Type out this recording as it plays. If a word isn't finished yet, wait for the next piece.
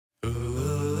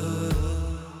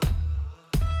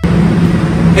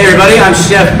Hey everybody, I'm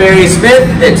Chef Barry Smith,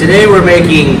 and today we're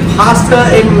making pasta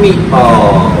and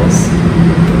meatballs.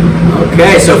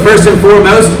 Okay, so first and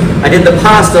foremost, I did the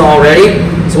pasta already.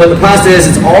 So what the pasta is,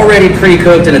 it's already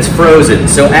pre-cooked and it's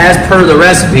frozen. So as per the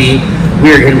recipe,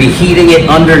 we are going to be heating it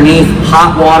underneath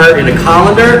hot water in a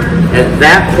colander. At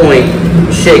that point,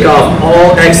 shake off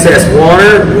all excess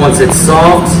water. Once it's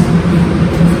soft,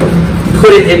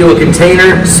 put it into a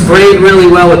container, sprayed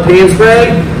really well with pan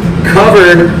spray,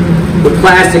 covered with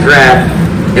plastic wrap,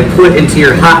 and put into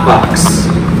your hot box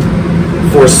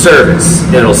for service.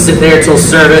 It'll sit there till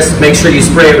service. Make sure you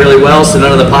spray it really well so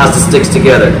none of the pasta sticks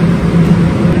together.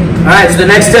 Alright, so the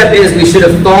next step is we should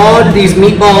have thawed these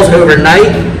meatballs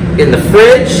overnight in the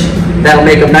fridge. That'll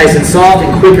make them nice and soft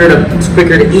and quicker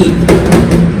to eat,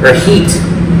 or heat.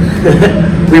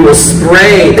 We will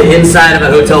spray the inside of a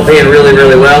hotel pan really,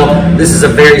 really well. This is a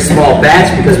very small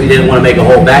batch because we didn't want to make a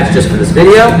whole batch just for this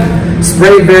video.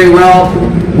 Sprayed very well,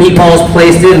 meatballs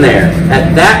placed in there.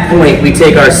 At that point, we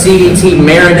take our CDT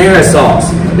marinara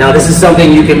sauce. Now this is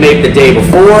something you can make the day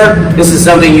before. This is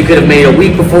something you could have made a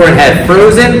week before and had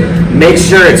frozen. Make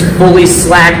sure it's fully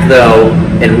slacked though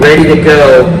and ready to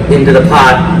go into the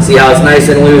pot. See how it's nice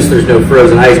and loose, there's no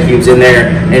frozen ice cubes in there,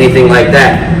 anything like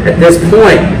that. At this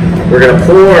point, we're gonna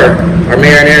pour our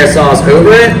marinara sauce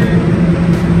over it.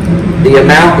 The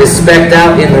amount is spec'd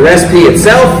out in the recipe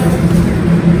itself.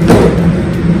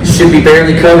 Should be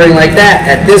barely covering like that.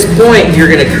 At this point, you're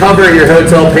gonna cover your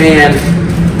hotel pan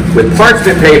with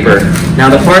parchment paper. Now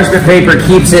the parchment paper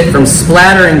keeps it from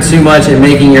splattering too much and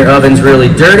making your ovens really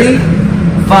dirty.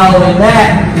 Following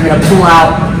that, you're gonna pull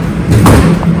out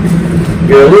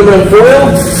your aluminum foil.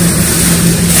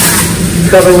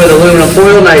 Cover with aluminum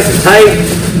foil, nice and tight.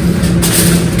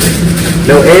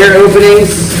 No air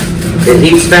openings. It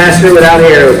heats faster without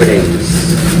air openings.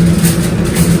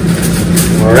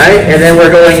 All right, and then we're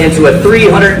going into a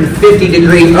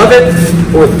 350-degree oven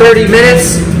for 30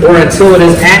 minutes or until it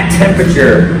is at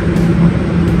temperature.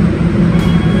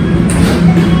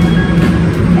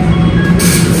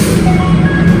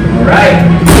 All right,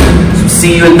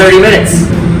 see you in 30 minutes.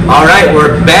 All right,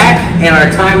 we're back and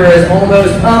our timer is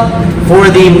almost up for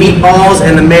the meatballs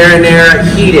and the marinara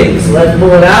heating. So let's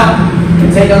pull it out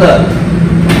and take a look.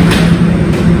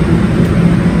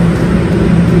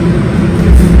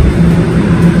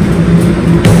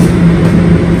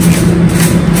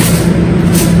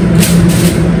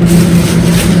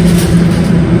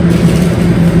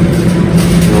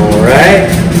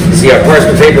 See, our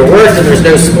parchment paper works and there's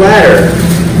no splatter.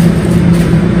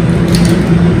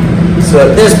 So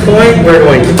at this point, we're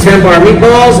going to temp our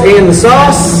meatballs and the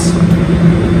sauce.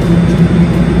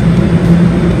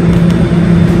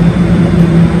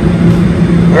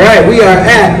 All right, we are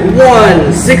at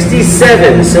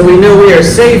 167, so we know we are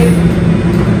safe.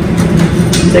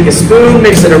 Take a spoon,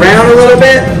 mix it around a little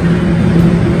bit.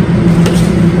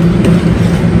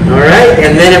 All right,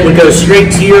 and then it would go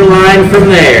straight to your line from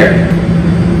there.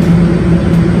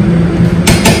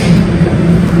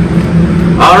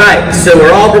 All right, so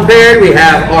we're all prepared. We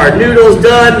have our noodles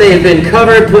done. They have been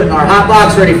covered, put in our hot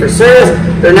box, ready for service.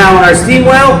 They're now on our steam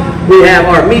well. We have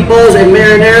our meatballs and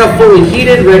marinara fully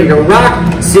heated, ready to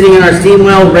rock, sitting in our steam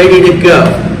well, ready to go.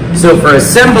 So for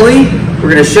assembly, we're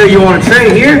gonna show you on a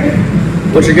tray here.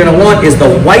 What you're gonna want is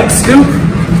the white scoop,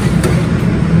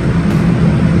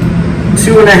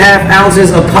 2.5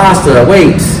 ounces of pasta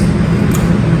weight.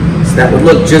 So that would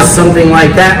look just something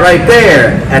like that right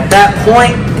there. At that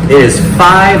point, it is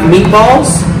 5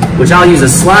 meatballs, which I'll use a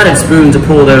slotted spoon to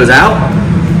pull those out.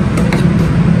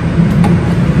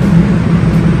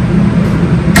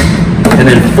 And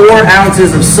then 4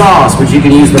 ounces of sauce, which you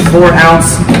can use the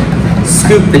 4-ounce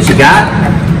scoop that you got.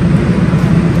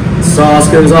 Sauce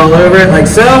goes all over it like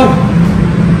so.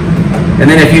 And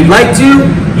then if you'd like to,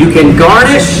 you can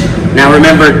garnish. Now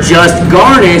remember, just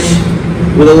garnish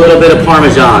with a little bit of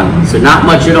Parmesan, so not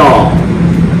much at all.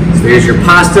 There's your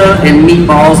pasta and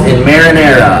meatballs and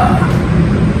marinara.